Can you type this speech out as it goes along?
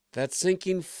that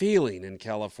sinking feeling in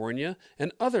California,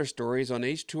 and other stories on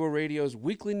H2O Radio's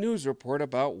weekly news report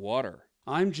about water.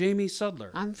 I'm Jamie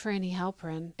Sudler. I'm Franny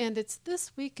Halperin, and it's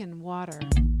This Week in Water.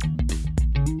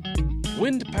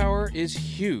 Wind power is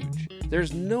huge.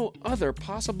 There's no other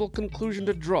possible conclusion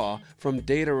to draw from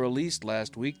data released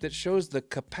last week that shows the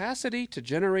capacity to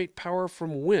generate power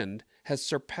from wind has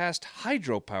surpassed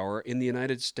hydropower in the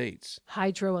United States.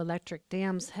 Hydroelectric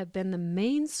dams have been the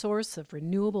main source of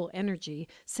renewable energy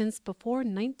since before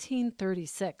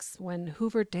 1936, when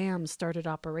Hoover Dam started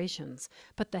operations.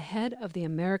 But the head of the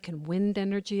American Wind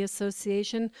Energy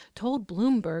Association told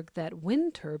Bloomberg that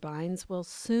wind turbines will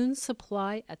soon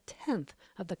supply a tenth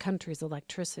of the country's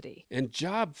electricity. And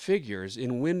job figures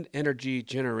in wind energy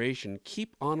generation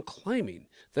keep on climbing.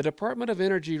 The Department of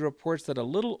Energy reports that a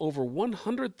little over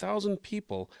 100,000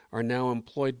 people are now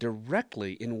employed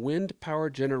directly in wind power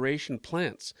generation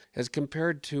plants, as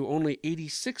compared to only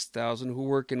 86,000 who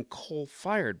work in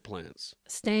coal-fired plants.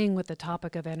 Staying with the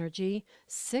topic of energy,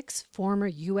 6 former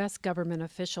U.S. government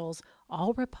officials,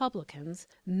 all Republicans,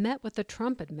 met with the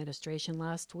Trump administration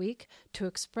last week to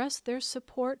express their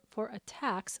support for a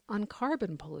tax on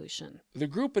carbon pollution. The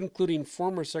group, including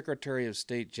former Secretary of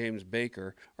State James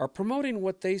Baker, are promoting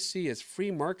what they see as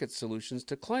free market solutions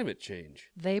to climate change.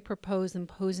 They propose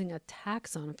imposing a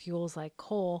tax on fuels like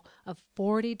coal of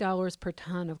 $40 per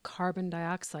ton of carbon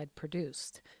dioxide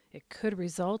produced. It could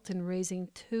result in raising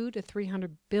 $200 to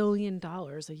 $300 billion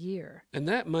a year. And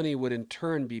that money would in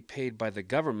turn be paid by the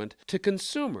government to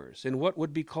consumers in what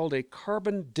would be called a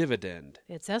carbon dividend.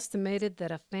 It's estimated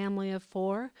that a family of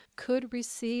 4 could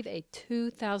receive a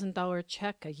 $2,000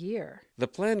 check a year. The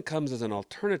plan comes as an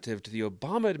alternative to the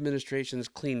Obama administration's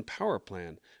Clean Power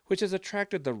Plan, which has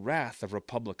attracted the wrath of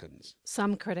Republicans.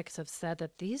 Some critics have said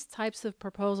that these types of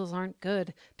proposals aren't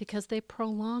good because they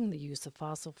prolong the use of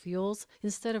fossil fuels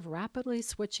instead of rapidly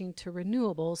switching to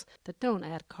renewables that don't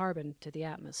add carbon to the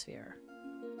atmosphere.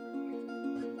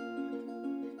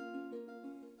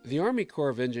 The Army Corps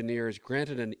of Engineers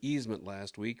granted an easement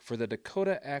last week for the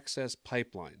Dakota Access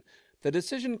Pipeline. The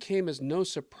decision came as no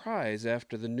surprise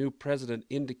after the new president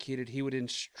indicated he would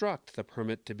instruct the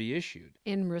permit to be issued.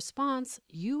 In response,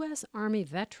 U.S. Army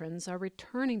veterans are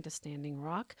returning to Standing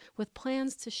Rock with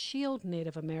plans to shield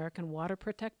Native American water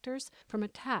protectors from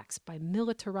attacks by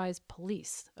militarized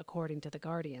police, according to The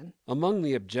Guardian. Among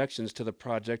the objections to the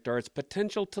project are its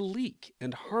potential to leak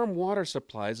and harm water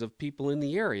supplies of people in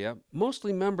the area,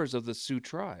 mostly members of the Sioux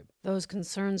tribe. Those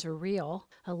concerns are real.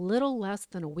 A little less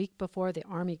than a week before the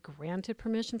Army granted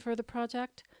permission for the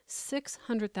project,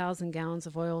 600,000 gallons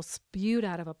of oil spewed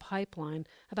out of a pipeline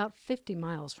about 50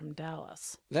 miles from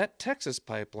Dallas. That Texas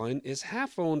pipeline is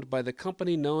half owned by the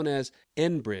company known as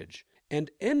Enbridge,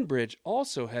 and Enbridge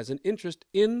also has an interest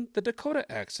in the Dakota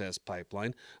Access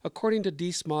Pipeline, according to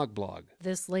DSmogBlog.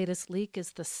 This latest leak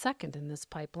is the second in this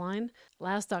pipeline.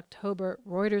 Last October,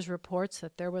 Reuters reports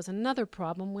that there was another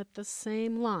problem with the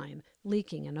same line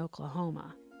leaking in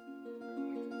Oklahoma.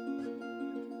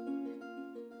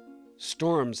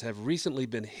 Storms have recently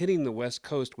been hitting the West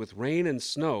Coast with rain and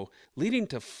snow, leading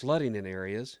to flooding in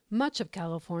areas. Much of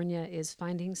California is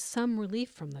finding some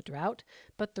relief from the drought,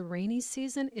 but the rainy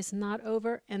season is not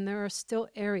over and there are still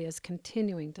areas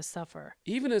continuing to suffer.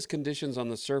 Even as conditions on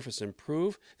the surface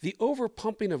improve, the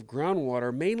overpumping of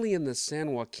groundwater, mainly in the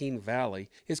San Joaquin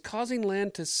Valley, is causing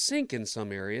land to sink in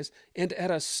some areas and at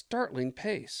a startling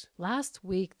pace. Last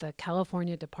week, the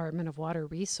California Department of Water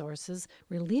Resources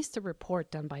released a report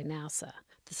done by NASA.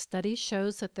 The study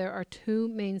shows that there are 2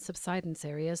 main subsidence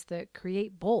areas that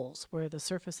create bowls where the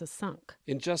surface is sunk.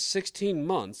 In just 16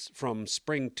 months, from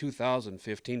spring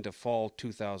 2015 to fall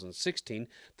 2016,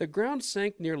 the ground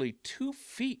sank nearly 2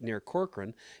 feet near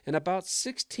Corcoran and about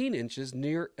 16 inches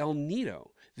near El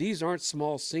Nido. These aren't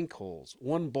small sinkholes.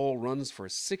 One bowl runs for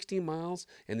 60 miles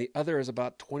and the other is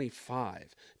about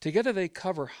 25. Together they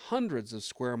cover hundreds of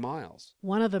square miles.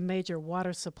 One of the major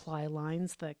water supply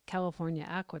lines, the California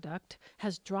Aqueduct,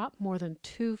 has dropped more than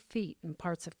 2 feet in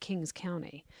parts of Kings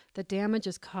County. The damage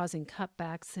is causing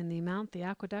cutbacks in the amount the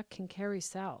aqueduct can carry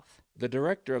south. The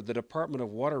director of the Department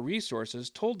of Water Resources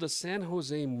told the San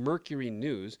Jose Mercury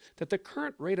News that the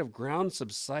current rate of ground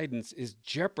subsidence is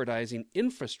jeopardizing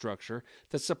infrastructure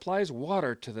that supplies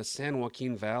water to the San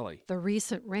Joaquin Valley. The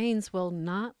recent rains will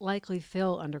not likely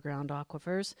fill underground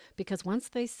aquifers because once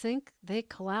they sink, they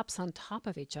collapse on top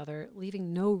of each other,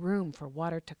 leaving no room for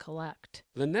water to collect.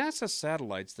 The NASA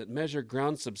satellites that measure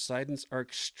ground subsidence are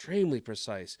extremely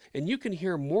precise, and you can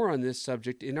hear more on this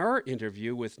subject in our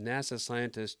interview with NASA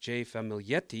scientist Jay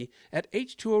Famiglietti at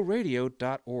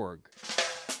h2oradio.org.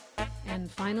 And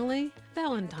finally,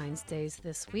 Valentine's Day's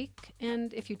this week,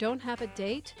 and if you don't have a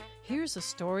date, here's a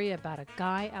story about a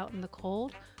guy out in the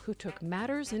cold who took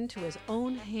matters into his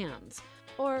own hands,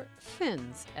 or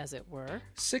fins, as it were.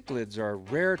 Cichlids are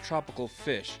rare tropical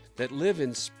fish that live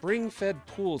in spring-fed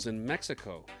pools in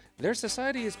Mexico. Their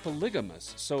society is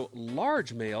polygamous, so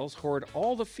large males hoard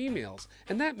all the females,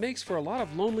 and that makes for a lot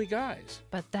of lonely guys.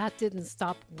 But that didn't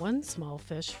stop one small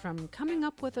fish from coming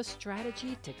up with a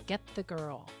strategy to get the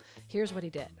girl. Here's what he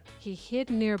did. He hid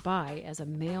nearby as a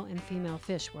male and female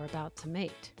fish were about to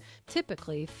mate.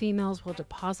 Typically, females will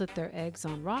deposit their eggs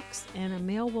on rocks, and a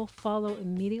male will follow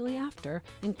immediately after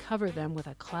and cover them with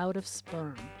a cloud of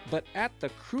sperm. But at the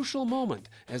crucial moment,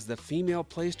 as the female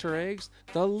placed her eggs,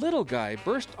 the little guy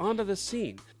burst onto the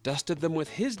scene, dusted them with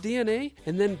his DNA,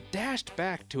 and then dashed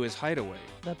back to his hideaway.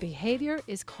 The behavior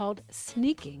is called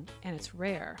sneaking, and it's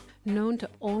rare, known to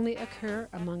only occur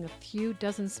among a few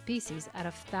dozen species out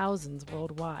of thousands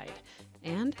worldwide.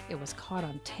 And it was caught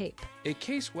on tape. A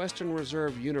Case Western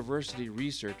Reserve University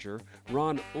researcher,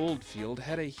 Ron Oldfield,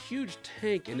 had a huge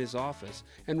tank in his office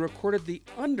and recorded the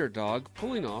underdog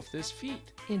pulling off this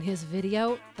feat. In his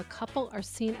video, the couple are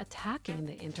seen attacking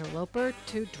the interloper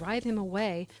to drive him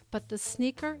away, but the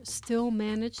sneaker still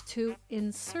managed to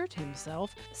insert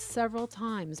himself several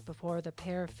times before the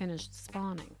pair finished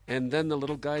spawning. And then the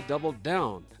little guy doubled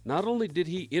down. Not only did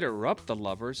he interrupt the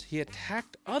lovers, he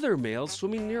attacked other males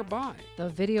swimming nearby. The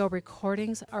video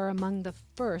recordings are among the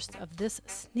first of this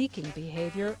sneaking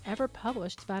behavior ever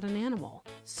published about an animal.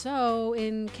 So,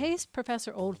 in case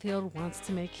Professor Oldfield wants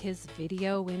to make his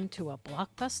video into a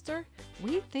blockbuster,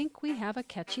 we think we have a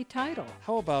catchy title.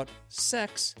 How about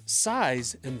Sex,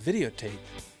 Size, and Videotape?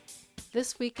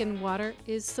 This Week in Water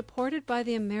is supported by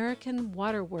the American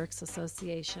Water Works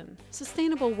Association.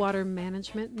 Sustainable water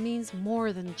management means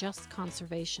more than just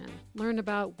conservation. Learn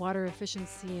about water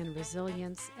efficiency and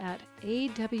resilience at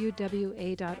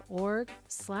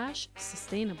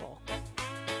awwa.org/sustainable.